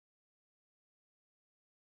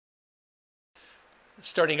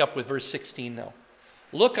starting up with verse 16 now.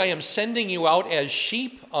 Look, I am sending you out as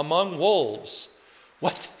sheep among wolves.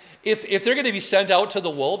 What? If they're going to be sent out to the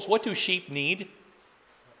wolves, what do sheep need?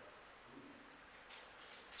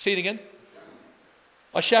 Say it again.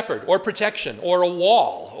 A shepherd, or protection, or a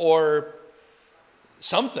wall, or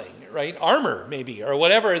something, right? Armor, maybe, or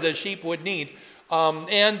whatever the sheep would need.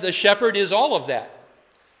 And the shepherd is all of that.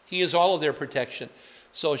 He is all of their protection.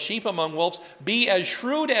 So sheep among wolves, be as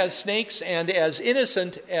shrewd as snakes and as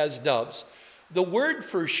innocent as doves. The word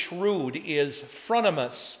for shrewd is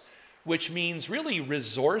phronemus, which means really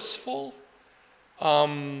resourceful,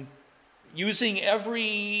 using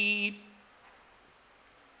every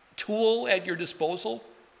tool at your disposal.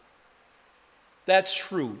 That's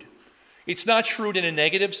shrewd. It's not shrewd in a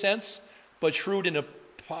negative sense, but shrewd in a,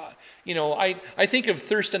 I think of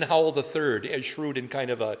Thurston Howell III as shrewd in kind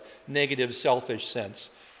of a negative, selfish sense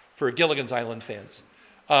for Gilligan's Island fans.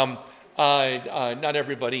 Not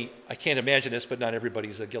everybody, I can't imagine this, but not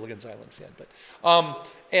everybody's a Gilligan's Island fan. But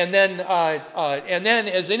and then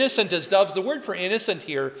as innocent as doves, the word for innocent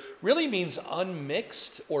here really means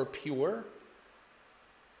unmixed or pure.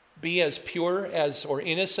 Be as pure as or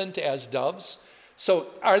innocent as doves. So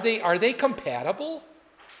are they compatible?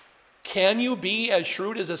 Can you be as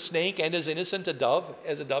shrewd as a snake and as innocent as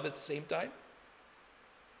a dove at the same time?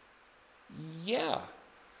 Yeah.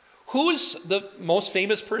 Who's the most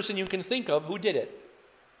famous person you can think of who did it?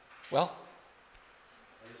 Well,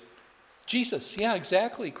 Jesus. Yeah,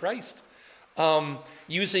 exactly. Christ.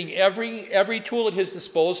 Using every tool at his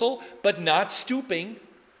disposal, but not stooping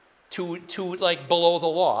to like below the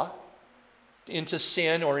law, into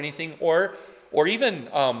sin or anything, or even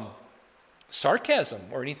sarcasm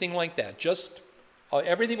or anything like that. Just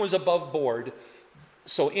everything was above board.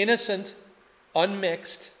 So innocent,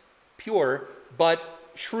 unmixed, pure, but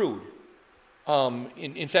shrewd.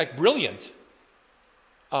 In fact, brilliant.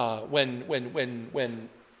 When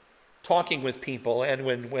talking with people and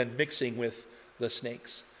when mixing with the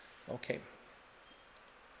snakes. Okay.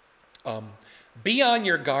 Be on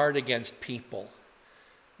your guard against people.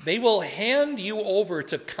 They will hand you over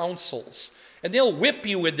to councils, and they'll whip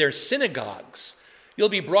you with their synagogues. You'll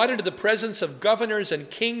be brought into the presence of governors and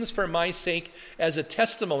kings for my sake as a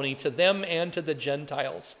testimony to them and to the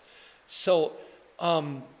Gentiles. So,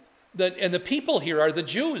 the people here are the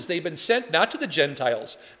Jews. They've been sent not to the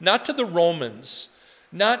Gentiles, not to the Romans,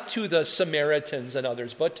 not to the Samaritans and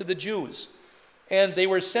others, but to the Jews. And they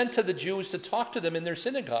were sent to the Jews to talk to them in their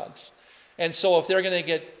synagogues. And so if they're going to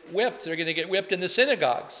get whipped, they're going to get whipped in the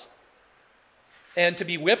synagogues. And to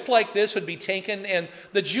be whipped like this would be taken, and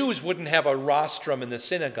the Jews wouldn't have a rostrum in the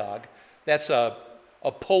synagogue. That's a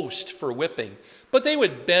post for whipping. But they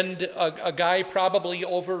would bend a guy probably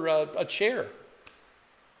over a chair.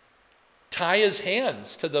 Tie his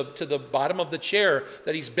hands to the bottom of the chair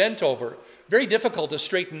that he's bent over. Very difficult to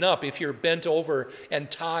straighten up if you're bent over and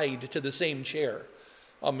tied to the same chair.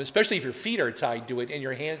 Especially if your feet are tied to it and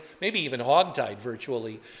your hand, maybe even hog-tied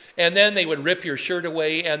virtually. And then they would rip your shirt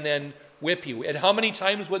away and then whip you. And how many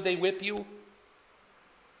times would they whip you?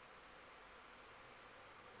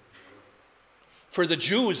 For the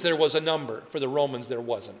Jews, there was a number. For the Romans, there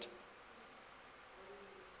wasn't.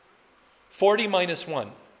 40 minus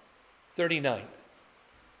 1, 39.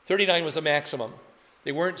 39 was a maximum.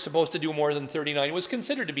 They weren't supposed to do more than 39. It was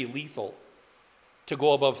considered to be lethal to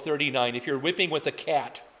go above 39. If you're whipping with a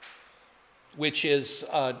cat, which is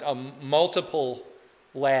a multiple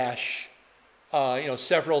lash,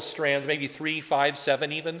 several strands, maybe 3, 5,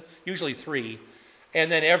 7 even, usually 3,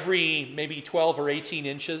 and then every maybe 12 or 18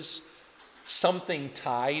 inches, something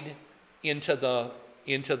tied into the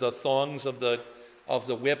thongs of the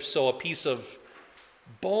whip. So a piece of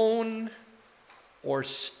bone or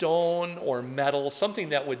stone or metal, something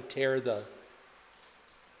that would tear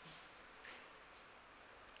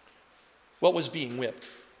what was being whipped.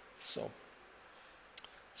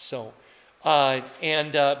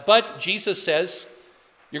 But Jesus says,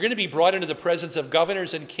 you're going to be brought into the presence of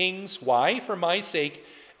governors and kings. Why? For my sake,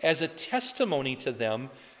 as a testimony to them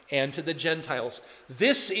and to the Gentiles.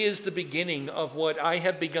 This is the beginning of what I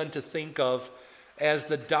have begun to think of as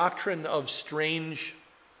the doctrine of strange,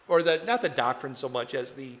 or not the doctrine so much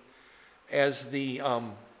as the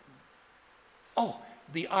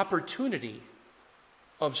opportunity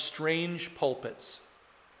of strange pulpits.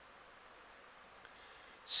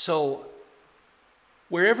 So,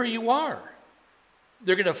 wherever you are,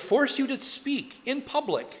 they're going to force you to speak in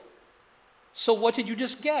public. So what did you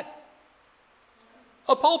just get?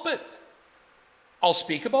 A pulpit. I'll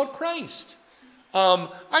speak about Christ. I'm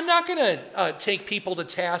not going to take people to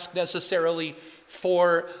task necessarily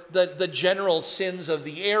for the general sins of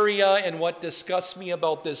the area and what disgusts me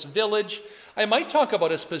about this village. I might talk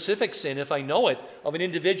about a specific sin, if I know it, of an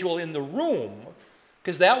individual in the room,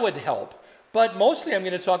 because that would help. But mostly I'm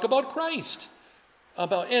going to talk about Christ. In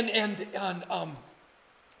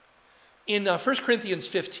 1 Corinthians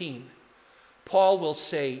 15, Paul will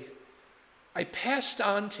say, I passed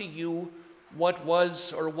on to you what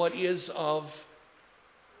was or what is of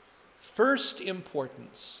first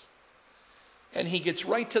importance. And he gets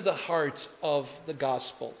right to the heart of the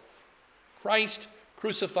gospel. Christ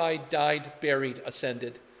crucified, died, buried,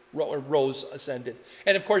 ascended, rose, ascended.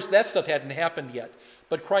 And of course, that stuff hadn't happened yet.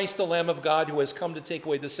 But Christ, the Lamb of God, who has come to take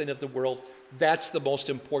away the sin of the world, that's the most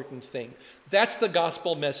important thing. That's the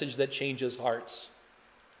gospel message that changes hearts.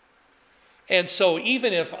 And so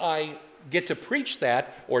even if I get to preach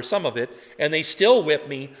that, or some of it, and they still whip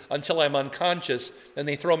me until I'm unconscious, and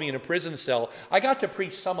they throw me in a prison cell, I got to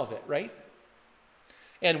preach some of it, right?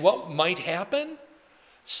 And what might happen?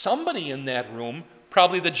 Somebody in that room,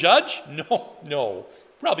 probably the judge? No,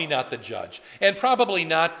 probably not the judge. And probably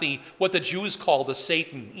not what the Jews call the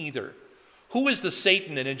Satan either. Who is the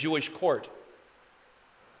Satan in a Jewish court?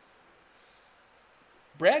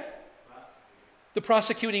 Brad? The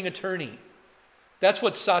prosecuting attorney. That's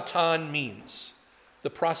what Satan means,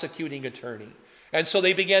 the prosecuting attorney. And so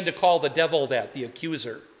they began to call the devil that, the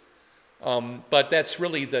accuser. But that's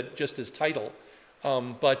really just his title.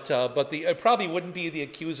 It probably wouldn't be the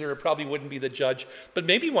accuser, it probably wouldn't be the judge, but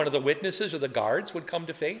maybe one of the witnesses or the guards would come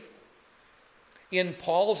to faith. In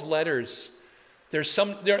Paul's letters, there's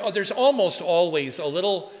almost always a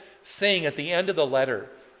little thing at the end of the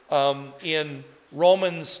letter. In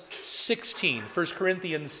Romans 16, 1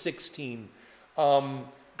 Corinthians 16,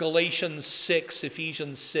 Galatians 6,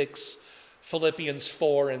 Ephesians 6, Philippians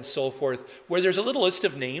 4, and so forth, where there's a little list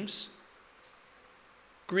of names.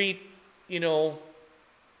 Greet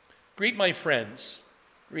my friends.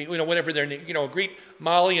 Whatever their name, greet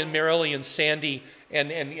Molly and Marilee and Sandy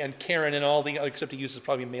and Karen and all the, except he uses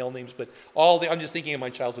probably male names, but I'm just thinking of my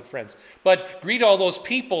childhood friends. But greet all those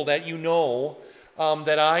people that you know,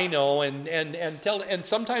 that I know, and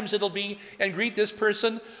sometimes it'll be, and greet this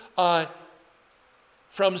person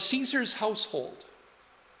from Caesar's household.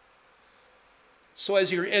 So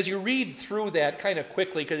as you read through that kind of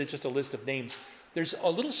quickly, because it's just a list of names, there's a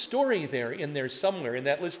little story in there somewhere in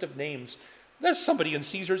that list of names. There's somebody in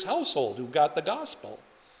Caesar's household who got the gospel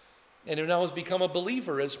and who now has become a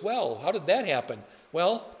believer as well. How did that happen?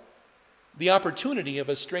 Well, the opportunity of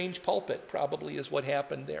a strange pulpit probably is what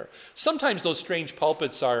happened there. Sometimes those strange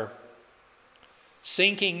pulpits are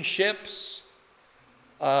sinking ships.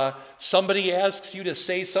 Somebody asks you to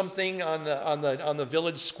say something on the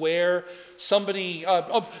village square. Somebody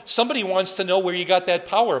wants to know where you got that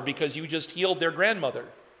power because you just healed their grandmother,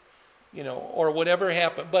 or whatever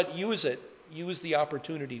happened. But use it. Use the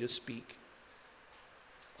opportunity to speak.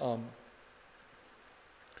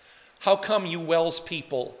 How come you Wells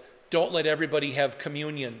people don't let everybody have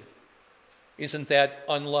communion? Isn't that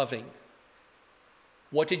unloving?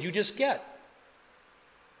 What did you just get?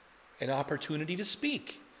 An opportunity to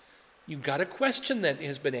speak. You got a question that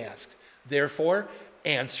has been asked. Therefore,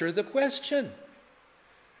 answer the question.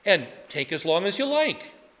 And take as long as you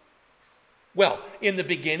like. Well, in the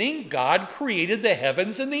beginning, God created the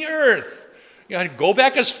heavens and the earth. Go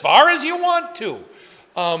back as far as you want to.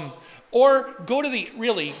 Or go to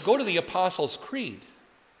the Apostles' Creed.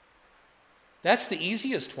 That's the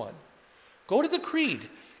easiest one. Go to the Creed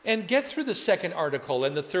and get through the second article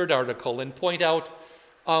and the third article and point out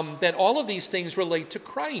that all of these things relate to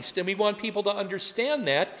Christ, and we want people to understand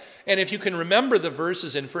that. And if you can remember the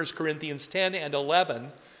verses in 1 Corinthians 10 and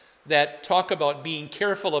 11 that talk about being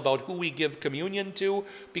careful about who we give communion to,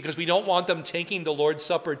 because we don't want them taking the Lord's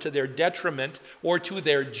Supper to their detriment or to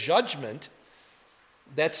their judgment,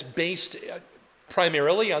 that's based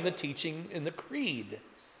primarily on the teaching in the Creed,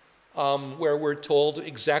 where we're told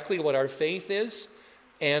exactly what our faith is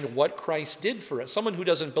and what Christ did for us. Someone who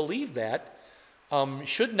doesn't believe that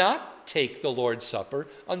should not take the Lord's Supper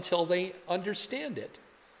until they understand it.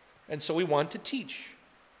 And so we want to teach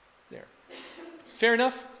there. Fair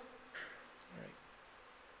enough? All right.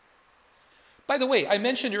 By the way, I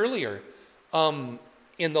mentioned earlier in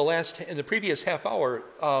the previous half hour,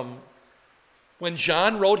 when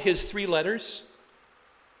John wrote his 3 letters,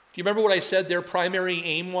 do you remember what I said their primary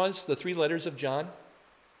aim was, the 3 letters of John?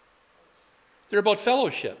 They're about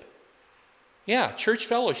fellowship. Yeah, church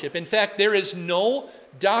fellowship. In fact, there is no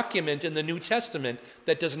document in the New Testament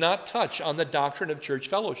that does not touch on the doctrine of church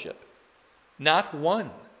fellowship. Not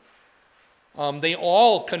one. They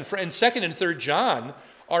all confront, and 2nd and 3rd John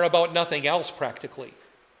are about nothing else practically.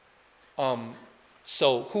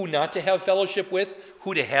 So who not to have fellowship with,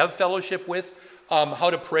 who to have fellowship with, how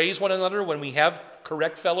to praise one another when we have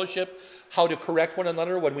correct fellowship, how to correct one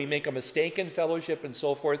another when we make a mistake in fellowship and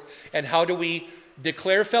so forth. And how do we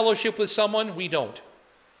declare fellowship with someone? We don't.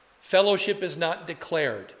 Fellowship is not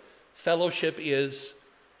declared. Fellowship is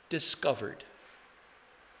discovered.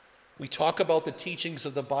 We talk about the teachings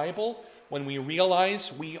of the Bible when we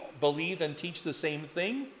realize we believe and teach the same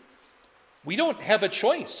thing. We don't have a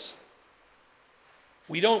choice.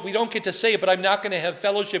 We don't get to say, but I'm not going to have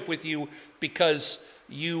fellowship with you because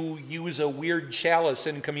you use a weird chalice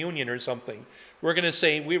in communion or something. We're going to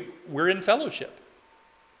say we're in fellowship.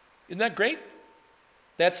 Isn't that great?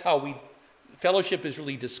 That's how fellowship is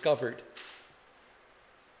really discovered.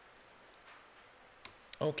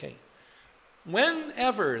 Okay.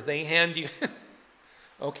 Whenever they hand you,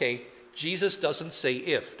 okay, Jesus doesn't say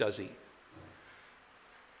if, does he?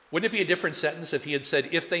 Wouldn't it be a different sentence if he had said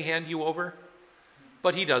if they hand you over?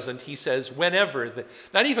 But he doesn't. He says whenever,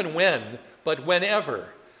 not even when, but whenever,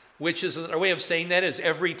 which is a way of saying that is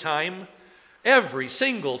every time, every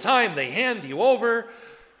single time they hand you over.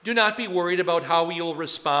 Do not be worried about how you will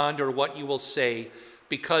respond or what you will say,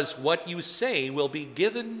 because what you say will be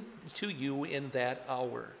given to you in that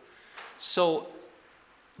hour. So,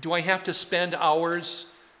 do I have to spend hours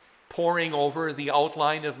poring over the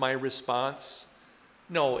outline of my response?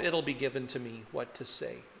 No, it'll be given to me what to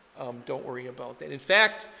say. Don't worry about that. In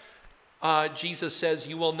fact, Jesus says,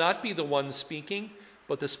 you will not be the one speaking,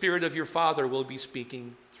 but the Spirit of your Father will be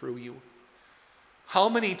speaking through you. How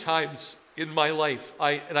many times in my life,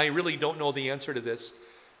 and I really don't know the answer to this,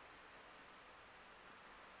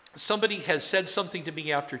 somebody has said something to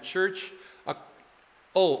me after church.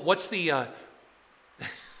 What's the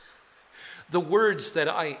the words that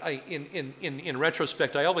I in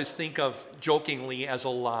retrospect, I always think of jokingly as a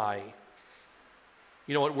lie.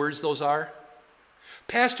 You know what words those are?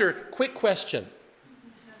 Pastor, quick question.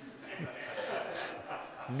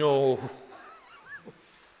 No.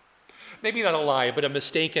 Maybe not a lie, but a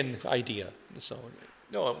mistaken idea. So,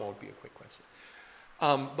 no, it won't be a quick question.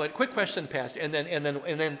 But quick question, Pastor, and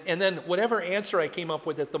then whatever answer I came up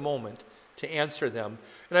with at the moment to answer them,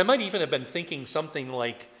 and I might even have been thinking something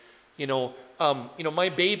like, my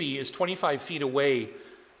baby is 25 feet away,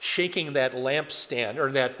 shaking that lampstand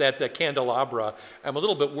or that candelabra. I'm a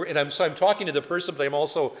little bit worried, and I'm talking to the person, but I'm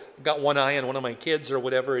also got one eye on one of my kids or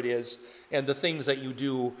whatever it is, and the things that you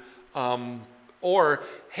do. Or,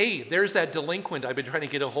 hey, there's that delinquent I've been trying to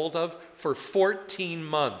get a hold of for 14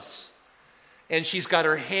 months, and she's got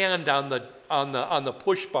her hand on the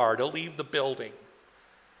push bar to leave the building.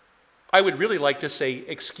 I would really like to say,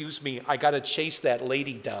 excuse me, I got to chase that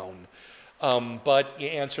lady down. But you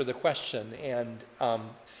answer the question. And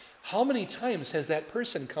how many times has that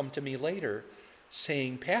person come to me later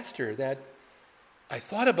saying, Pastor, that I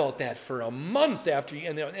thought about that for a month after you,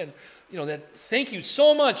 and that thank you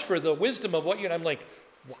so much for the wisdom of what you, and I'm like,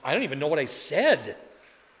 well, I don't even know what I said.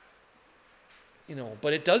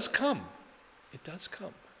 But it does come. It does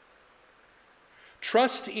come.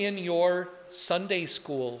 Trust in your Sunday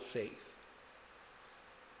school faith,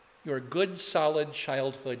 your good, solid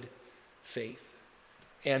childhood faith.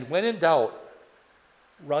 And when in doubt,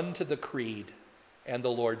 run to the creed and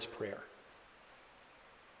the Lord's Prayer.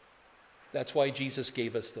 That's why Jesus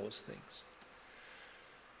gave us those things.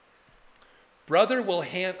 Brother will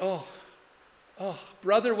hand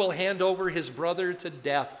over his brother to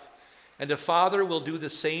death, and a father will do the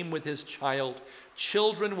same with his child.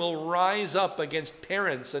 Children will rise up against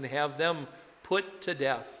parents and have them put to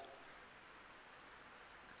death.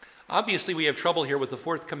 Obviously, we have trouble here with the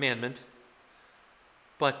fourth commandment,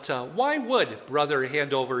 but why would brother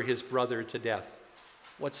hand over his brother to death?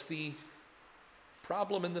 What's the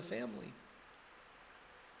problem in the family?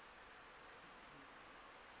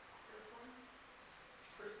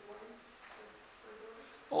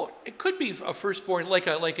 Oh, it could be a firstborn, like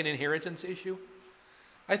an inheritance issue.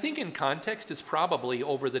 I think in context, it's probably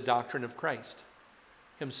over the doctrine of Christ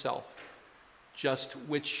himself. Just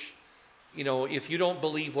which, if you don't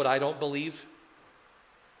believe what I don't believe,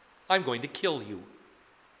 I'm going to kill you.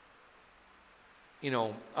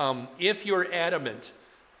 If you're adamant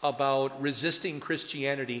about resisting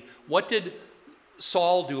Christianity, what did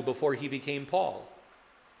Saul do before he became Paul?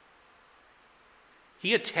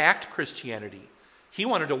 He attacked Christianity. He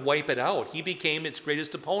wanted to wipe it out. He became its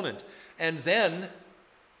greatest opponent. And then,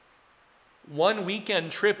 one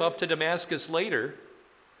weekend trip up to Damascus later,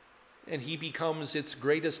 and he becomes its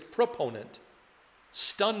greatest proponent.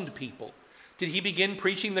 Stunned people. Did he begin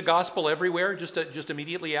preaching the gospel everywhere just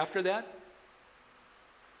immediately after that?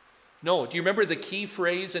 No. Do you remember the key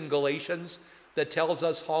phrase in Galatians that tells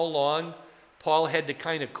us how long Paul had to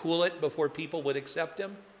kind of cool it before people would accept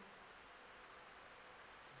him.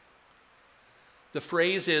 The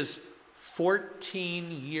phrase is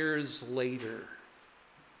 14 years later.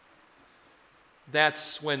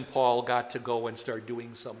 That's when Paul got to go and start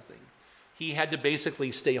doing something. He had to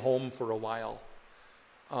basically stay home for a while.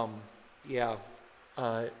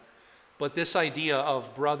 But this idea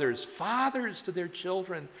of brothers, fathers to their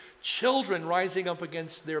children, children rising up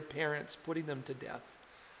against their parents, putting them to death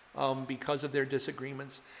because of their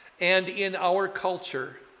disagreements. And in our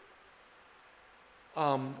culture,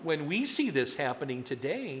 when we see this happening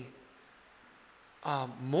today,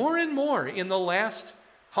 more and more in the last,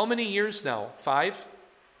 how many years now? 5?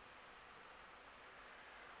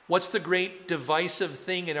 What's the great divisive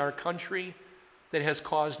thing in our country that has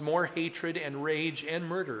caused more hatred and rage and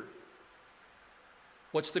murder?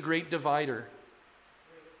 What's the great divider?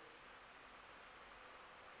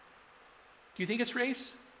 Do you think it's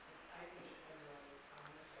race?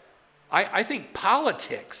 I think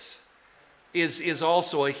politics is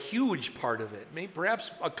also a huge part of it. Maybe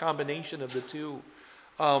perhaps a combination of the two.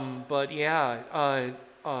 But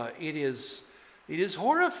it is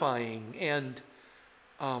horrifying, and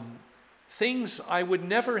things I would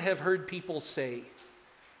never have heard people say.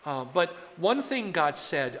 But one thing God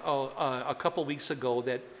said a couple weeks ago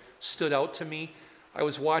that stood out to me, I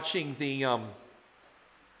was watching the, I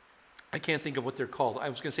can't think of what they're called. I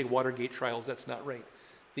was going to say Watergate trials. That's not right.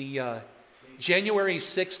 The January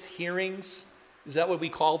 6th hearings, is that what we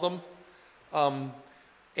call them?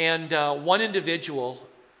 And one individual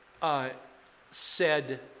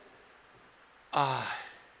said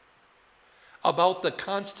about the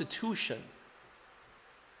Constitution,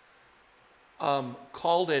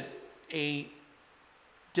 called it a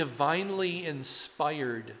divinely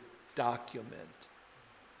inspired document.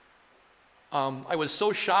 I was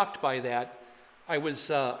so shocked by that. I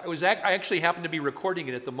actually happened to be recording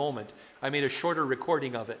it at the moment. I made a shorter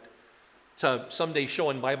recording of it to someday show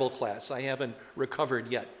in Bible class. I haven't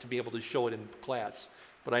recovered yet to be able to show it in class,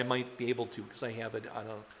 but I might be able to because I have it on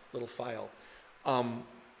a little file.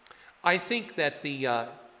 I think that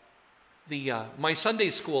my Sunday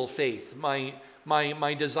school faith,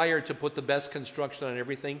 my desire to put the best construction on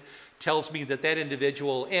everything, tells me that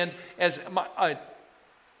individual, and as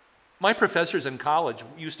my professors in college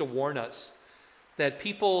used to warn us that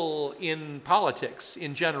people in politics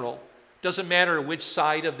in general, doesn't matter which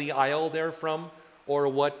side of the aisle they're from or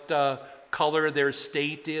what color their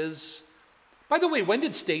state is. By the way, when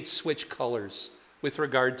did states switch colors with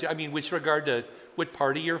regard to what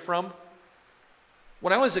party you're from?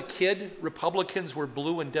 When I was a kid, Republicans were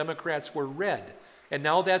blue and Democrats were red. And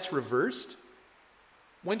now that's reversed?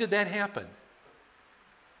 When did that happen?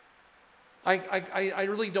 I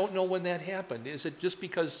really don't know when that happened. Is it just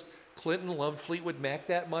because Clinton loved Fleetwood Mac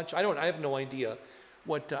that much? I have no idea.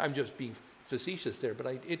 I'm just being facetious there, but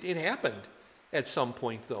it happened at some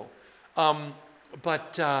point though. I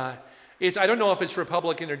don't know if it's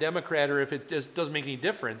Republican or Democrat or if it doesn't make any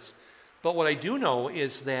difference. But what I do know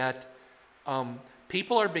is that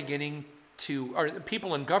people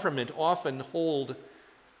in government often hold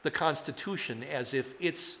the Constitution as if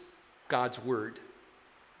it's God's word,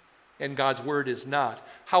 and God's word is not.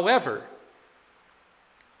 However,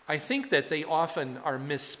 I think that they often are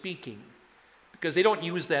misspeaking because they don't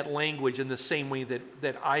use that language in the same way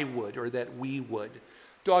that I would or that we would.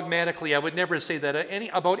 Dogmatically, I would never say that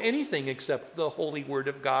about anything except the holy word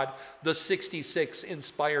of God, the 66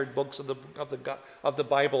 inspired books of the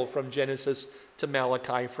Bible from Genesis to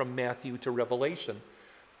Malachi, from Matthew to Revelation.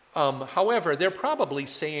 However, they're probably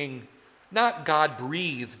saying not God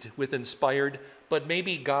breathed with inspired, but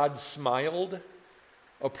maybe God smiled,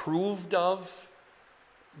 approved of.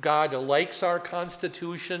 God likes our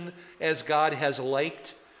Constitution as God has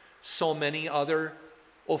liked so many other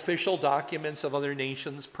official documents of other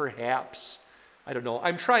nations, perhaps. I don't know.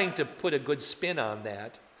 I'm trying to put a good spin on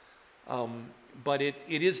that, but it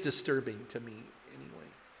is disturbing to me anyway.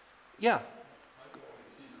 Yeah. I've always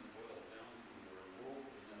seen it boiled down to where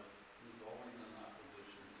worldliness is always in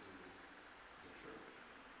opposition to the church,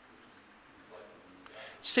 which is reflected in the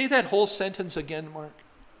Bible. Say that whole sentence again, Mark.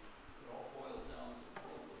 It all boils down to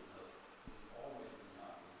worldliness is always in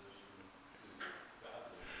opposition to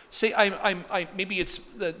godliness. Say, maybe it's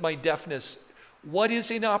my deafness. What is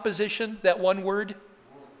in opposition? That one word?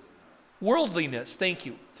 Worldliness. Thank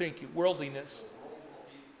you. Worldliness.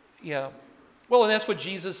 Yeah. Well, and that's what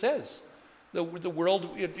Jesus says. The world,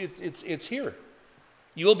 it's here.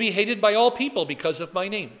 You will be hated by all people because of my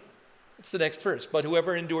name. It's the next verse. But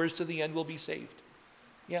whoever endures to the end will be saved.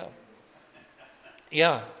 Yeah.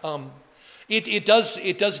 Yeah. It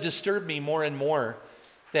does disturb me more and more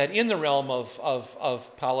that in the realm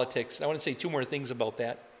of politics, I want to say two more things about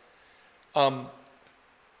that.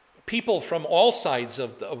 People from all sides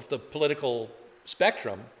of the political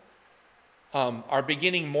spectrum are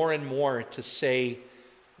beginning more and more to say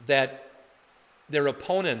that their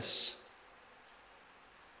opponents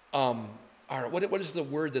are, what is the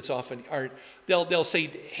word that's often, they'll say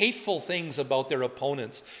hateful things about their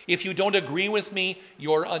opponents. If you don't agree with me,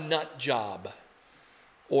 you're a nut job.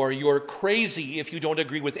 Or you're crazy if you don't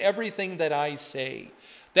agree with everything that I say.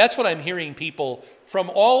 That's what I'm hearing people from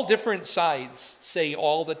all different sides say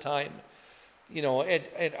all the time.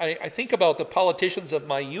 And I think about the politicians of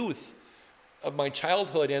my youth, of my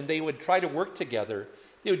childhood, and they would try to work together.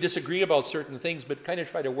 They would disagree about certain things, but kind of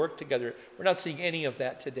try to work together. We're not seeing any of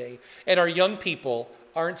that today. And our young people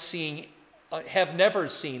have never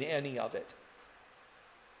seen any of it.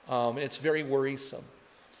 And it's very worrisome.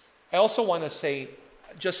 I also want to say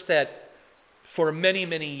just that for many,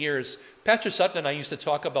 many years, Pastor Sutton and I used to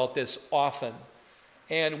talk about this often.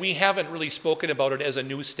 And we haven't really spoken about it as a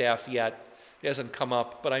new staff yet. It hasn't come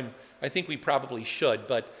up, but I think we probably should.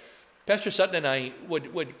 But Pastor Sutton and I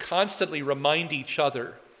would constantly remind each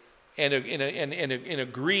other and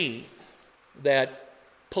agree that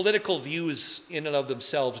political views in and of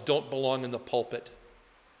themselves don't belong in the pulpit.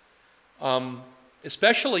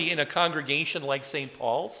 Especially in a congregation like St.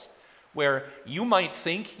 Paul's, where you might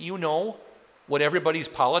think you know what everybody's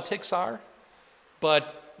politics are,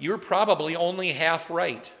 but you're probably only half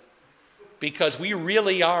right, because we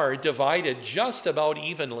really are divided just about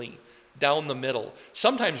evenly down the middle,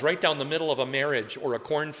 sometimes right down the middle of a marriage or a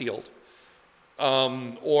cornfield,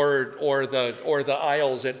 or the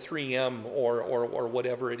aisles at 3M or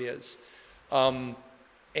whatever it is, and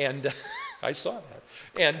I saw that,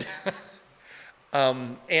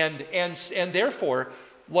 and therefore,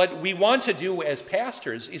 what we want to do as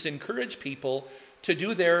pastors is encourage people to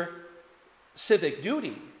do their civic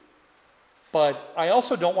duty, but I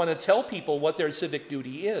also don't want to tell people what their civic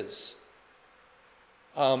duty is.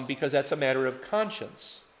 Because that's a matter of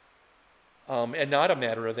conscience and not a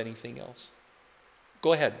matter of anything else.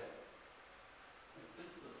 Go ahead. I think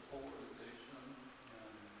the polarization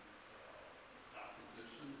and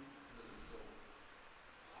opposition that is so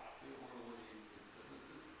popularly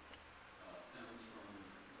exhibited stems from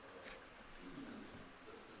humanism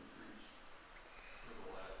that's been preached for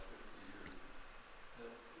the last 50 years.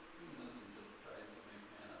 That humanism just tries to make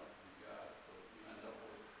man out to be God, so you end up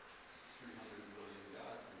with 300 billion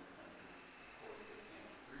gods in the country. Of course, they can't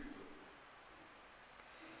agree with it.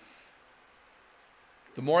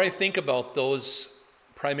 The more I think about those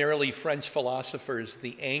primarily French philosophers,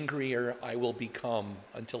 the angrier I will become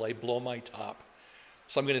until I blow my top.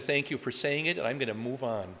 So I'm going to thank you for saying it, and I'm going to move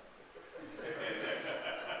on. I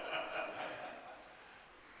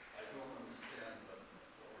don't understand, but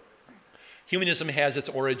it's all right. Humanism has its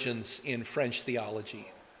origins in French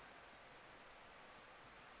theology.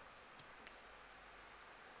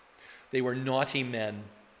 They were naughty men.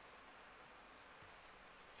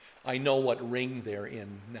 I know what ring they're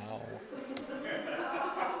in now.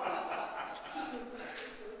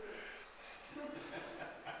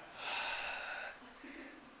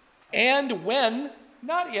 And when,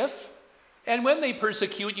 not if, and when they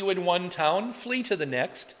persecute you in one town, flee to the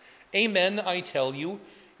next. Amen, I tell you,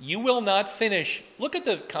 you will not finish. Look at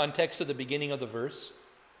the context of the beginning of the verse.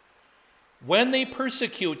 When they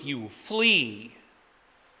persecute you, flee.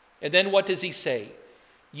 And then what does he say?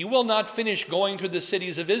 You will not finish going through the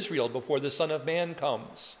cities of Israel before the Son of Man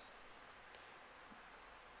comes.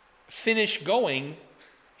 Finish going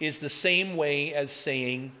is the same way as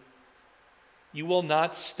saying you will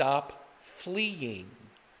not stop fleeing.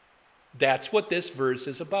 That's what this verse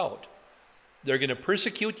is about. They're going to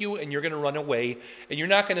persecute you and you're going to run away, and you're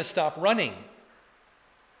not going to stop running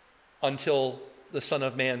until the Son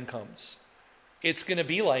of Man comes. It's going to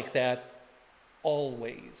be like that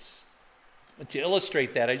always. And to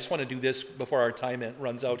illustrate that, I just want to do this before our time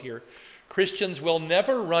runs out here. Christians will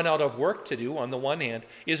never run out of work to do, on the one hand.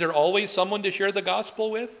 Is there always someone to share the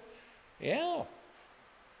gospel with? Yeah.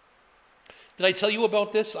 Did I tell you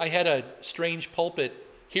about this? I had a strange pulpit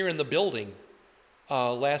here in the building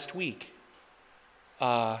last week.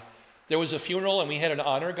 There was a funeral and we had an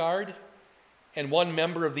honor guard, and one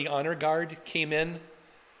member of the honor guard came in,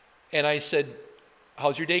 and I said,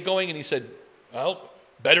 how's your day going? And he said, well,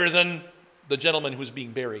 better than the gentleman who's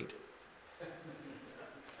being buried.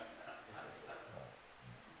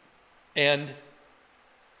 And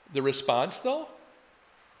the response, though?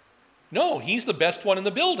 No, he's the best one in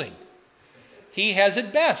the building. He has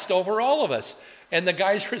it best over all of us. And the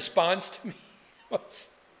guy's response to me was,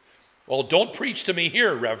 well, don't preach to me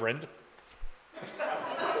here, Reverend.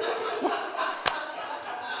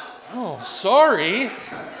 Oh, sorry.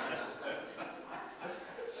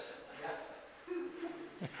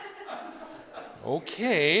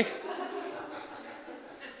 Okay.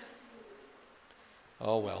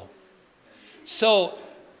 Oh, well. So,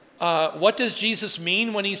 what does Jesus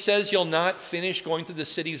mean when he says you'll not finish going through the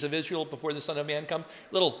cities of Israel before the Son of Man comes?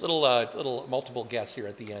 Little multiple guess here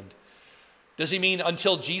at the end. Does he mean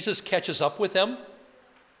until Jesus catches up with them?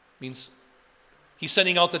 Means he's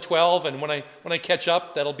sending out the 12, and when I catch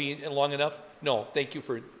up, that'll be long enough? No, thank you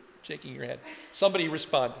for shaking your head. Somebody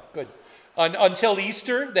respond. Good. Until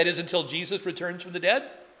Easter, that is until Jesus returns from the dead?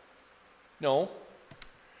 No.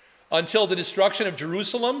 Until the destruction of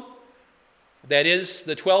Jerusalem, that is,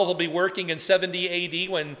 the 12 will be working in 70 AD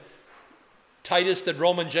when Titus, the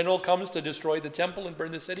Roman general, comes to destroy the temple and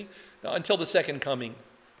burn the city. No, until the second coming,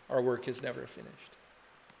 our work is never finished.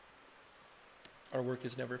 Our work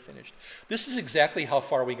is never finished. This is exactly how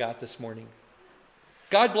far we got this morning.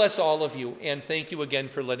 God bless all of you, and thank you again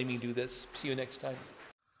for letting me do this. See you next time.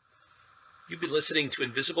 You've been listening to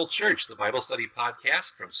Invisible Church, the Bible study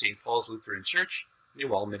podcast from St. Paul's Lutheran Church,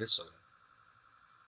 New Ulm, Minnesota.